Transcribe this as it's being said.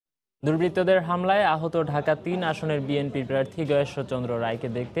দুর্বৃত্তদের হামলায় আহত ঢাকা ৩ আসনের বিএনপি প্রার্থী গয়েশ্বর চন্দ্র রায়কে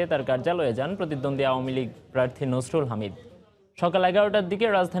দেখতে তার কার্যালয়ে যান প্রতিদ্বন্দ্বী আওয়ামী লীগ প্রার্থী নসরুল হামিদ। সকাল ১১টার দিকে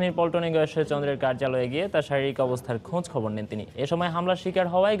রাজধানীর পল্টনে গয়েশ্বর চন্দ্রের কার্যালয়ে গিয়ে তার শারীরিক অবস্থার খোঁজ খবর নেন তিনি। এ সময় হামলার শিকার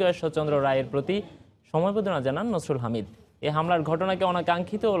হওয়ায় গয়েশ্বর চন্দ্র রায়ের প্রতি সমবেদনা জানান নসরুল হামিদ। এ হামলার ঘটনাকে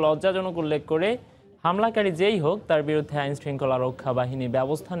অনাকাঙ্ক্ষিত ও লজ্জাজনক উল্লেখ করে হামলাকারী যেই হোক তার বিরুদ্ধে আইন শৃঙ্খলা রক্ষা বাহিনী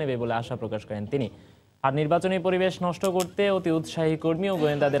ব্যবস্থা নেবে বলে আশা প্রকাশ করেন তিনি। আর নির্বাচনী পরিবেশ নষ্ট করতে অতি উৎসাহী কর্মী ও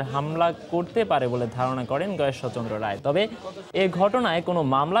গোয়েন্দাদের হামলা করতে পারে বলে ধারণা করেন গয়েশ্বর চন্দ্র রায়। তবে এ ঘটনায় কোনো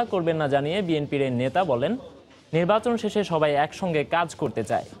মামলা করবেন না জানিয়ে বিএনপির নেতা বলেন, নির্বাচন শেষে সবাই একসঙ্গে কাজ করতে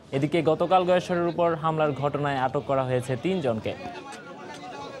চায়। এদিকে গতকাল গয়েশ্বরের উপর হামলার ঘটনায় আটক করা হয়েছে ৩ জনকে।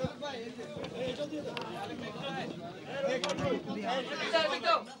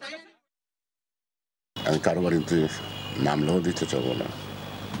 আমি কারো বাড়িতে মামলাও দিতে চাবো না।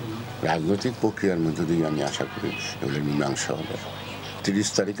 রাজনৈতিক প্রক্রিয়ার মধ্যে দিয়ে আমি আশা করি এগুলো মীমাংসা হবে। ৩০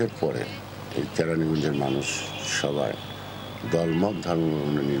 তারিখের পরে এই কেরানীগঞ্জের মানুষ সবাই দলমত ধর্ম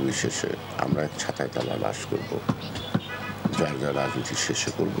নির্বিশেষে আমরা এক ছাতায় তলায় বাস করবো, যার যার রাজনীতি শেষে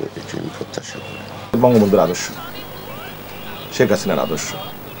করবো, এটি আমি প্রত্যাশা করি। বঙ্গবন্ধুর আদর্শ, শেখ হাসিনার আদর্শ,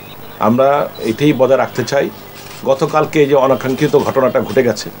 আমরা এটাই বজায় রাখতে চাই। গতকালকে যে অনাকাঙ্ক্ষিত ঘটনাটা ঘটে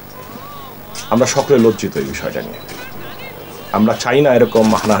গেছে, আমরা সকলে লজ্জিত এই বিষয়টা নিয়ে। আমরা চাই না এরকম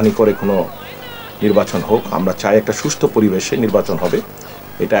হানাহানি করে কোনো নির্বাচন হোক। আমরা চাই একটা সুস্থ পরিবেশে নির্বাচন হবে।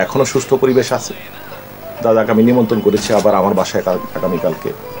 এটা এখনও সুস্থ পরিবেশ আছে। দাদাকে আমি নিমন্ত্রণ করেছি আবার আমার বাসায় আগামীকালকে,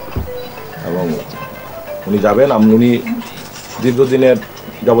 এবং উনি যাবেন। উনি দীর্ঘদিনের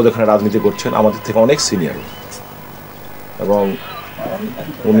যাবৎ এখানে রাজনীতি করছেন, আমাদের থেকে অনেক সিনিয়র, এবং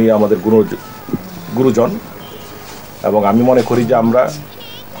উনি আমাদের গুরুজন। এবং আমি মনে করি যে আমরা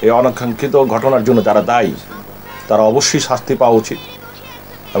এই অনাকাঙ্ক্ষিত ঘটনার জন্য যারা দায়ী তারা অবশ্যই শাস্তি পাওয়া উচিত।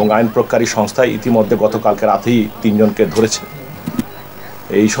 এবং আইন প্রয়োগকারী সংস্থায় ইতিমধ্যে গতকালকে রাতেই ৩ জনকে ধরেছে।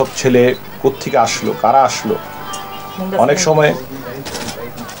 এইসব ছেলে কোত্থেকে আসলো, কারা আসলো? অনেক সময়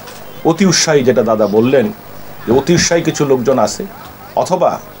অতি উৎসাহী, যেটা দাদা বললেন যে অতি উৎসাহী কিছু লোকজন আছে,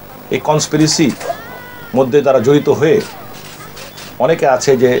 অথবা এই কনস্পিরেসি মধ্যে তারা জড়িত হয়ে অনেকে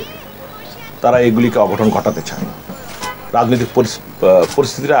আছে যে তারা এগুলিকে অঘটন ঘটাতে চায়, রাজনৈতিক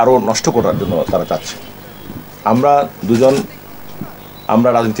পরিস্থিতিটা আরও নষ্ট করার জন্য তারা চাচ্ছে। আমরা দুজন আমরা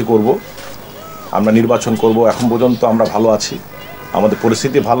রাজনীতি করব, আমরা নির্বাচন করব। এখন পর্যন্ত আমরা ভালো আছি, আমাদের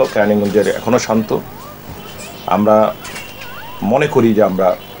পরিস্থিতি ভালো, কেরানীগঞ্জের এখনও শান্ত। আমরা মনে করি যে আমরা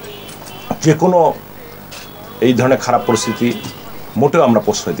যে কোনো এই ধরনের খারাপ পরিস্থিতি মোটেও আমরা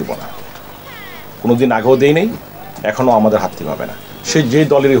প্রশ্রয় দিব না। কোনো দিন আগেও দেই নেই, এখনও আমাদের হাত থেকে হবে না। সে যে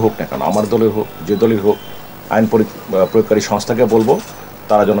দলেরই হোক না কেন, আমার দলের হোক, যে দলের হোক, আইন প্রয়োগকারী সংস্থাকে বলবো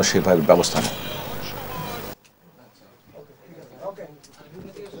তারা যেন সেভাবে ব্যবস্থা নেয়।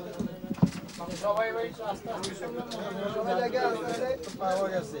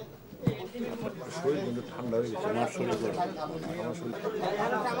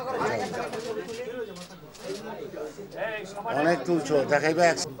 অনেক তুলছো, দেখাইবে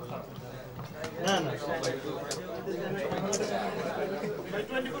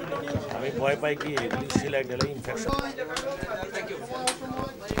আমি ভয় পাই কি সিলাই গেলে ইনফেকশন।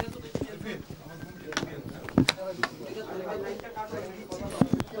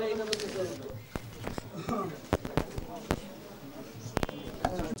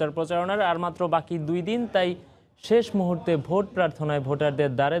 প্রচারণার আর মাত্র বাকি 2 দিন, তাই শেষ মুহূর্তে ভোট প্রার্থনায়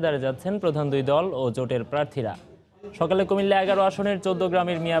ভোটারদের দ্বারে দ্বারে যাচ্ছেন প্রধান 2 দল ও জোটের প্রার্থীরা। সকালে কুমিল্লা 11 আসনের 14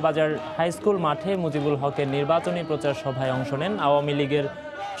 গ্রামের মিয়াবাজার হাইস্কুল মাঠে মুজিবুল হকের নির্বাচনী প্রচার সভায় অংশ নেন আওয়ামী লীগের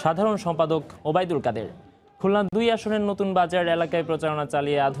সাধারণ সম্পাদক ওবায়দুল কাদের। খুলনা 2 আসনের নতুন বাজার এলাকায় প্রচারণা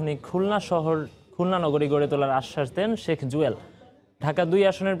চালিয়ে আধুনিক খুলনা নগরী গড়ে তোলার আশ্বাস দেন শেখ জুয়েল। ঢাকা 2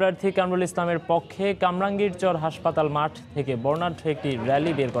 আসনের প্রার্থী কামরুল ইসলামের পক্ষে কামরাঙ্গীর চর হাসপাতাল মাঠ থেকে বর্ণাঢ্য একটি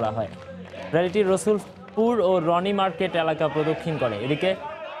র্যালি বের করা হয়। র্যালিটি রসুলপুর ও রনি মার্কেট এলাকা প্রদক্ষিণ করে। এদিকে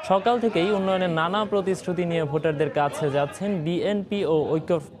সকাল থেকেই উন্নয়নের নানা প্রতিশ্রুতি নিয়ে ভোটারদের কাছে যাচ্ছেন বিএনপি ও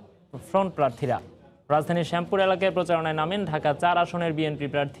ঐক্যফ্রন্ট প্রার্থীরা। রাজধানীর শ্যামপুর এলাকায় প্রচারণায় নামেন ঢাকা 4 আসনের বিএনপি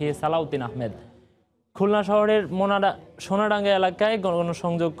প্রার্থী সালাউদ্দিন আহমেদ। খুলনা শহরের সোনাডাঙ্গা এলাকায়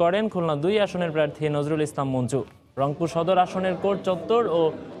গণসংযোগ করেন খুলনা 2 আসনের প্রার্থী নজরুল ইসলাম মঞ্জু। রংপুর সদর আসনের কোর্ট চত্বর ও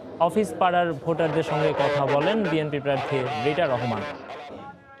অফিস পাড়ার ভোটারদের সঙ্গে কথা বলেন বিএনপি প্রার্থী রিটা রহমান।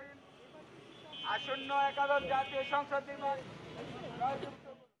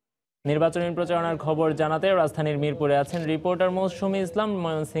 নির্বাচনী প্রচারণার খবর জানাতে রাজধানীর মিরপুরে আছেন রিপোর্টার মৌসুমী ইসলাম,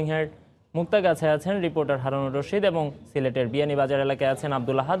 ময়মনসিংহের মুক্তাগাছায় আছেন রিপোর্টার হারুনুর রশিদ এবং সিলেটের বিয়ানীবাজার এলাকায় আছেন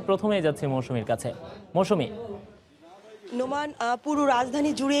আব্দুল আহাদ। প্রথমেই যাচ্ছি মৌসুমীর কাছে। মৌসুমী, নোমান, পুরো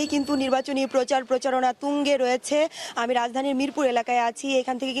রাজধানী জুড়েই কিন্তু নির্বাচনী প্রচারণা তুঙ্গে রয়েছে। আমি রাজধানীর মিরপুর এলাকায় আছি।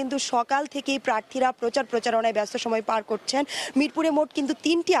 এখান থেকে কিন্তু সকাল থেকেই প্রার্থীরা প্রচারণায় ব্যস্ত সময় পার করছেন। মিরপুরে মোট কিন্তু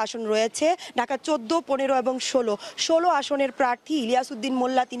 3টি আসন রয়েছে, ঢাকা 14, 15 এবং 16 আসনের প্রার্থী ইলিয়াস উদ্দিন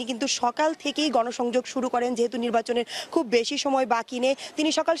মোল্লা তিনি কিন্তু সকাল থেকেই গণসংযোগ শুরু করেন। যেহেতু নির্বাচনের খুব বেশি সময় বাকি নেই, তিনি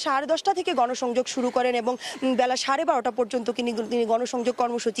সকাল 10:30 থেকে গণসংযোগ শুরু করেন এবং বেলা 12:30 পর্যন্ত তিনি গণসংযোগ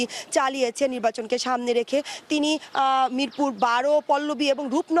কর্মসূচি চালিয়েছে। নির্বাচনকে সামনে রেখে তিনি মিরপুর 12, পল্লবী এবং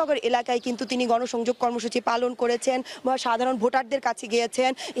রূপনগর এলাকায় কিন্তু তিনি গণসংযোগ কর্মসূচি পালন করেছেন। সাধারণ ভোটারদের কাছে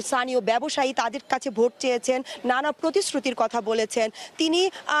গিয়েছেন, স্থানীয় ব্যবসায়ী তাদের কাছে ভোট চেয়েছেন, নানা প্রতিশ্রুতির কথা বলেছেন। তিনি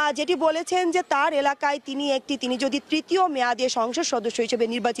যেটি বলেছেন যে তার এলাকায় তিনি যদি 3য় মেয়াদে সংসদ সদস্য হিসেবে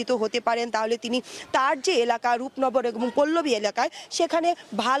নির্বাচিত হতে পারেন তাহলে তিনি তার যে এলাকা রূপনগর এবং পল্লবী এলাকায় সেখানে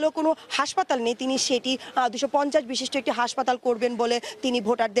ভালো কোনো হাসপাতাল নেই, তিনি সেটি 250 বিশিষ্ট একটি হাসপাতাল করবেন বলে তিনি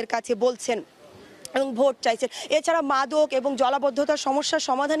ভোটারদের কাছে বলছেন এবং ভোট চাইছেন। এছাড়া মাদক এবং জলাবদ্ধতার সমস্যার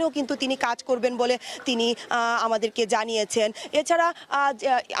সমাধানেও কিন্তু তিনি কাজ করবেন বলে তিনি আমাদেরকে জানিয়েছেন। এছাড়া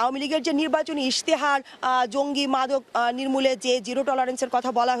আওয়ামী লীগের যে নির্বাচনী ইশতেহার জঙ্গি মাদক নির্মূলে যে 0 টলারেন্সের কথা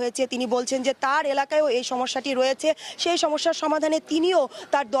বলা হয়েছে, তিনি বলছেন যে তার এলাকায়ও এই সমস্যাটি রয়েছে, সেই সমস্যার সমাধানে তিনিও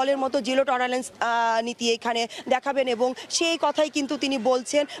তার দলের মতো 0 টলারেন্স নীতি এখানে দেখাবেন এবং সেই কথাই কিন্তু তিনি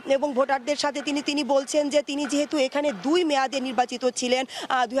বলছেন। এবং ভোটারদের সাথে তিনি বলছেন যে তিনি যেহেতু এখানে 2 মেয়াদে নির্বাচিত ছিলেন,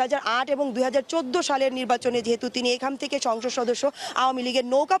 2008 এবং 2014 সালের নির্বাচনে যেহেতু তিনি এখান থেকে সংসদ সদস্য আওয়ামী লীগের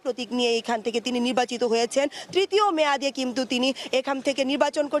নৌকা প্রতীক নিয়ে এখান থেকে তিনি নির্বাচিত হয়েছেন, 3য় মেয়াদে কিন্তু তিনি এখান থেকে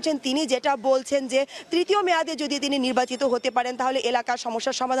নির্বাচন করছেন। তিনি যেটা বলছেন যে 3য় মেয়াদে যদি তিনি নির্বাচিত হতে পারেন তাহলে এলাকার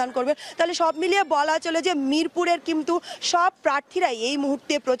সমস্যার সমাধান করবেন। তাহলে সব মিলিয়ে বলা চলে যে মিরপুরের কিন্তু সব প্রার্থীরাই এই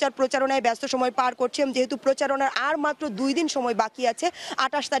মুহূর্তে প্রচারণায় ব্যস্ত সময় পার করছেন। যেহেতু প্রচারণার আর মাত্র 2 দিন সময় বাকি আছে,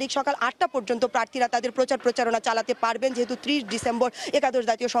 28 তারিখ সকাল 8টা পর্যন্ত প্রার্থীরা তাদের প্রচারণা চালাতে পারবেন। যেহেতু 30 ডিসেম্বর একাদশ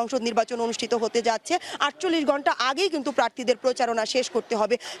জাতীয় সংসদ নির্বাচন অনুষ্ঠিত হতে যাচ্ছে, 48 ঘন্টা আগেই কিন্তু প্রার্থীদের প্রচারণা শেষ করতে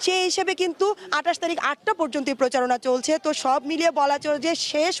হবে। সেই হিসেবে কিন্তু 28 তারিখ 8টা পর্যন্ত প্রচারণা চলছে। তো সব মিলিয়ে বলা চলে যে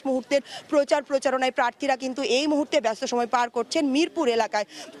শেষ মুহূর্তের প্রচারণায় প্রার্থীরা কিন্তু এই মুহূর্তে ব্যস্ত সময় পার করছেন মিরপুর এলাকায়।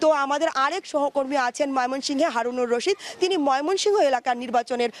 তো আমাদের আরেক সহকর্মী আছেন ময়মনসিংহে, হারুনুর রশিদ, তিনি ময়মনসিংহ এলাকার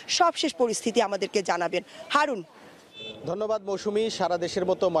নির্বাচনের সবশেষ পরিস্থিতি আমাদেরকে জানাবেন। হারুন। ধন্যবাদ মৌসুমী। সারা দেশের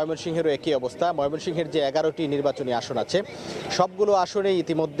মতো ময়মনসিংহেরও একই অবস্থা। ময়মনসিংহের যে 11টি নির্বাচনী আসন আছে সবগুলো আসনেই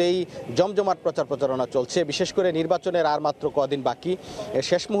ইতিমধ্যেই জমজমাট প্রচারণা চলছে। বিশেষ করে নির্বাচনের আর মাত্র কদিন বাকি,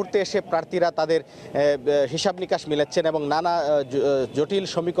 শেষ মুহূর্তে এসে প্রার্থীরা তাদের হিসাব নিকাশ মিলাচ্ছেন এবং নানা জটিল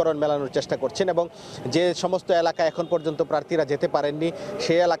সমীকরণ মেলানোর চেষ্টা করছেন এবং যে সমস্ত এলাকা এখন পর্যন্ত প্রার্থীরা যেতে পারেননি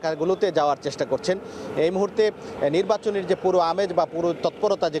সেই এলাকাগুলোতে যাওয়ার চেষ্টা করছেন। এই মুহূর্তে নির্বাচনের যে পুরো আমেজ বা পুরো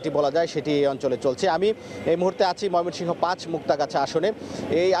তৎপরতা যেটি বলা যায় সেটি এই অঞ্চলে চলছে। আমি এই মুহূর্তে আছি ময়মনসিংহ 5 মুক্তাগাছা আসনে।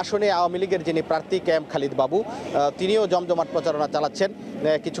 এই আসনে আওয়ামী লীগের যিনি প্রার্থী KM খালিদ বাবু, তিনিও জমজমাট প্রচারণা চালাচ্ছেন।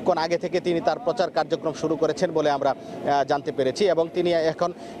 কিছুক্ষণ আগে থেকে তিনি তার প্রচার কার্যক্রম শুরু করেছেন বলে আমরা জানতে পেরেছি এবং তিনি এখন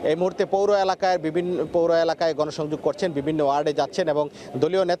এই মুহূর্তে পৌর এলাকায় গণসংযোগ করছেন, বিভিন্ন ওয়ার্ডে যাচ্ছেন এবং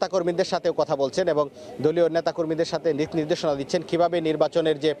দলীয় নেতাকর্মীদের সাথেও কথা বলছেন এবং দলীয় নেতাকর্মীদের সাথে নির্দেশনা দিচ্ছেন কিভাবে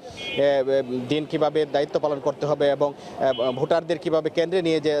নির্বাচনের যে দিন কিভাবে দায়িত্ব পালন করতে হবে এবং ভোটারদের কিভাবে কেন্দ্রে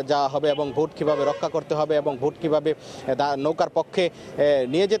নিয়ে যাওয়া হবে এবং ভোট কিভাবে রক্ষা করতে হবে এবং ভোট কিভাবে নৌকার পক্ষে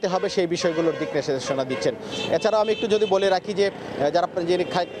নিয়ে যেতে হবে সেই বিষয়গুলোর দিক নির্দেশনা দিচ্ছেন। এছাড়াও আমি একটু যদি বলে রাখি যে যিনি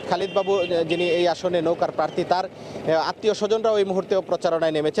খালিদ বাবু, যিনি এই আসনে নৌকার প্রার্থী, তার আত্মীয় স্বজনরাও এই মুহূর্তেও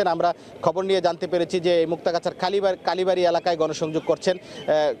প্রচারণায় নেমেছেন। আমরা খবর নিয়ে জানতে পেরেছি যে এই মুক্তাগাছার কালীবাড়ি এলাকায় গণসংযোগ করছেন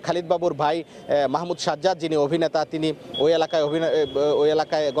খালিদ বাবুর ভাই মাহমুদ সাজ্জাদ, যিনি অভিনেতা, তিনি ওই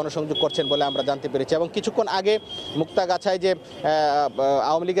এলাকায় গণসংযোগ করছেন বলে আমরা জানতে পেরেছি। এবং কিছুক্ষণ আগে মুক্তাগাছায় যে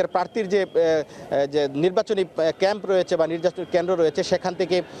আওয়ামী লীগের প্রার্থীর যে নির্বাচনী ক্যাম্প রয়েছে বা নির্বাচনী কেন্দ্র রয়েছে সেখান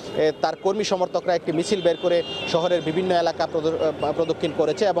থেকে তার কর্মী সমর্থকরা একটি মিছিল বের করে শহরের বিভিন্ন এলাকা প্রদক্ষিণ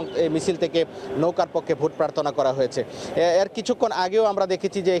করেছে এবং এই মিছিল থেকে নৌকার পক্ষে ভোট প্রার্থনা করা হয়েছে। এর কিছুক্ষণ আগেও আমরা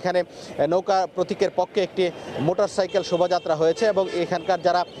দেখেছি যে এখানে নৌকা প্রতীকের পক্ষে একটি মোটরসাইকেল শোভাযাত্রা হয়েছে এবং এখানকার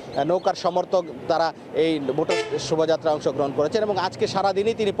যারা নৌকার সমর্থক তারা এই মোটর শোভাযাত্রা অংশগ্রহণ করেছেন এবং আজকে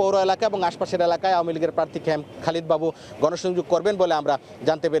সারাদিনই তিনি পৌর এলাকা এবং আশপাশের এলাকায় আওয়ামী লীগের প্রার্থী খালিদ বাবু গণসংযোগ করবেন বলে আমরা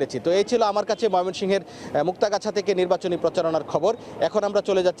জানতে পেরেছি। তো এই ছিল আমার কাছে ময়মনসিংহের মুক্তাগাছা থেকে নির্বাচনী প্রচারণার খবর। এখন আমরা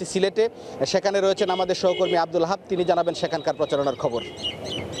চলে যাচ্ছি সিলেটে, সেখানে রয়েছেন আমাদের সহকর্মী আব্দুল হাব, তিনি জানাবেন সেখানকার প্রচারণার খবর।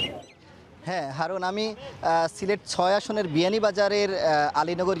 হ্যাঁ হারুন, আমি সিলেট 6 আসনের বিয়ানীবাজারের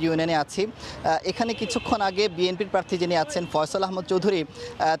আলীনগর ইউনিয়নে আছি। এখানে কিছুক্ষণ আগে বিএনপির প্রার্থী যিনি আছেন ফয়সাল আহমদ চৌধুরী,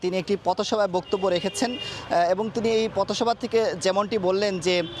 তিনি একটি পথসভায় বক্তব্য রেখেছেন এবং তিনি এই পথসভা থেকে যেমনটি বললেন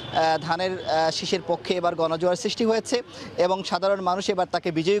যে ধানের শীষের পক্ষে এবার গণজোয়ার সৃষ্টি হয়েছে এবং সাধারণ মানুষ এবার তাকে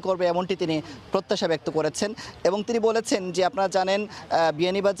বিজয়ী করবে, এমনটি তিনি প্রত্যাশা ব্যক্ত করেছেন। এবং তিনি বলেছেন যে আপনারা জানেন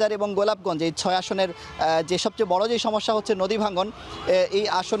বিয়ানীবাজার এবং গোলাপগঞ্জ এই 6 আসনের যে সবচেয়ে বড় যে সমস্যা হচ্ছে নদী ভাঙ্গন, এই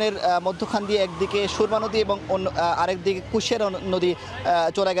আসনের মধ্যখানে ওখান দিয়ে একদিকে সুরমা নদী এবং আরেকদিকে কুশের নদী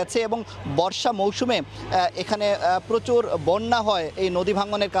চলে গেছে এবং বর্ষা মৌসুমে এখানে প্রচুর বন্যা হয় এই নদী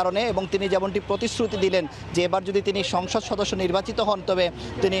ভাঙনের কারণে। এবং তিনি যেমনটি প্রতিশ্রুতি দিলেন যে এবার যদি তিনি সংসদ সদস্য নির্বাচিত হন তবে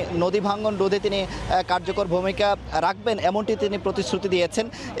তিনি নদী ভাঙন রোধে তিনি কার্যকর ভূমিকা রাখবেন, এমনটি তিনি প্রতিশ্রুতি দিয়েছেন।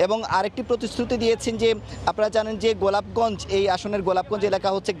 এবং আরেকটি প্রতিশ্রুতি দিয়েছেন যে আপনারা জানেন যে গোলাপগঞ্জ, এই আসনের গোলাপগঞ্জ এলাকা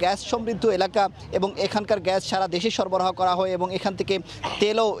হচ্ছে গ্যাস সমৃদ্ধ এলাকা এবং এখানকার গ্যাস সারা দেশে সরবরাহ করা হয় এবং এখান থেকে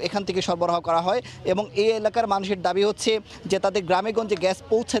তেলও এখান থেকে সরবরাহ করা হয়। এবং এই এলাকার মানুষের দাবি হচ্ছে যে তাদের গ্রামেগঞ্জে গ্যাস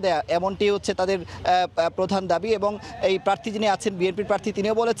পৌঁছে দেয়া, এমনটি হচ্ছে তাদের প্রধান দাবি। এবং এই প্রার্থী যিনি আছেন বিএনপির প্রার্থী,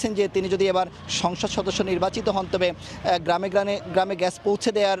 তিনিও বলেছেন যে তিনি যদি এবার সংসদ সদস্য নির্বাচিত হন তবে গ্রামে গ্রামে গ্যাস পৌঁছে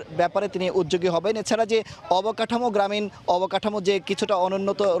দেওয়ার ব্যাপারে তিনি উদ্যোগী হবেন। এছাড়া যে অবকাঠামো, গ্রামীণ অবকাঠামো যে কিছুটা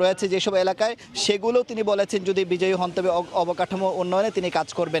অনুন্নত রয়েছে যেসব এলাকায়, সেগুলো তিনি বলেছেন যদি বিজয়ী হন তবে অবকাঠামো উন্নয়নে তিনি কাজ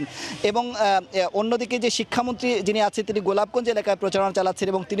করবেন। এবং অন্যদিকে যে শিক্ষামন্ত্রী যিনি আছেন তিনি গোলাপগঞ্জ এলাকায় প্রচারণা চালাচ্ছেন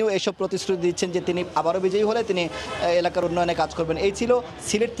এবং তিনিও এসব প্রতিশ্রুতি দিচ্ছেন যে তিনি আবারও বিজয়ী হলে তিনি এলাকার উন্নয়নে কাজ করবেন। এই ছিল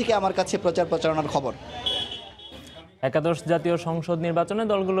সিলেট থেকে আমার কাছে প্রচারণার খবর। একাদশ জাতীয় সংসদ নির্বাচনে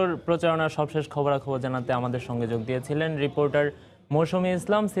দলগুলোর প্রচারণার সবশেষ খবরাখবর জানাতে আমাদের সঙ্গে যোগ দিয়েছিলেন রিপোর্টার মৌসুমী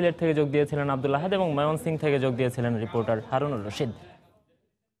ইসলাম, সিলেট থেকে যোগ দিয়েছিলেন আব্দুল আহাদ এবং ময়মনসিংহ থেকে যোগ দিয়েছিলেন রিপোর্টার হারুনুর রশিদ।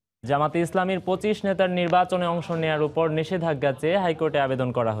 জামাতে ইসলামীর 25 নেতার নির্বাচনে অংশ নেওয়ার উপর নিষেধাজ্ঞা চেয়ে হাইকোর্টে আবেদন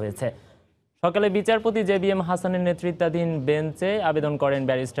করা হয়েছে। সকালে বিচারপতি জেবিএম হাসানের নেতৃত্বাধীন বেঞ্চে আবেদন করেন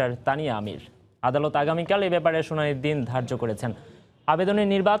ব্যারিস্টার তানিয়া আমির। আদালত আগামীকাল এ ব্যাপারে শুনানির দিন ধার্য করেছেন। আবেদনে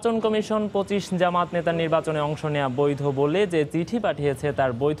নির্বাচন কমিশন 25 জামাত নেতার নির্বাচনে অংশ নেওয়া বৈধ বলে যে চিঠি পাঠিয়েছে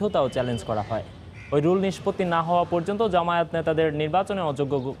তার বৈধতাও চ্যালেঞ্জ করা হয়। ওই রুল নিষ্পত্তি না হওয়া পর্যন্ত জামায়াত নেতাদের নির্বাচনে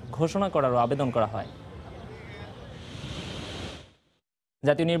অযোগ্য ঘোষণা করারও আবেদন করা হয়।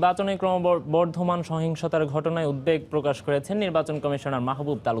 জাতীয় নির্বাচনে ক্রমবর্ধমান সহিংসতার ঘটনায় উদ্বেগ প্রকাশ করেছেন নির্বাচন কমিশনার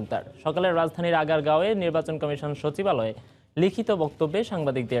মাহবুব তালুকদার। সকালে রাজধানীর আগারগাঁওয়ে নির্বাচন কমিশন সচিবালয়ে লিখিত বক্তব্যে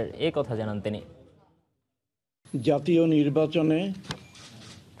সাংবাদিকদের এ কথা জানান তিনি। জাতীয় নির্বাচনে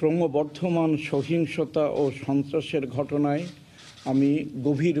ক্রমবর্ধমান সহিংসতা ও সন্ত্রাসের ঘটনায় আমি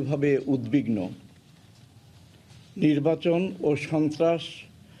গভীরভাবে উদ্বিগ্ন। নির্বাচন ও সন্ত্রাস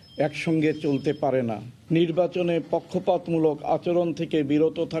একসঙ্গে চলতে পারে না। নির্বাচনে পক্ষপাতমূলক আচরণ থেকে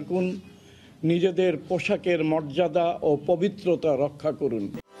বিরত থাকুন, নিজেদের পোশাকের মর্যাদা ও পবিত্রতা রক্ষা করুন।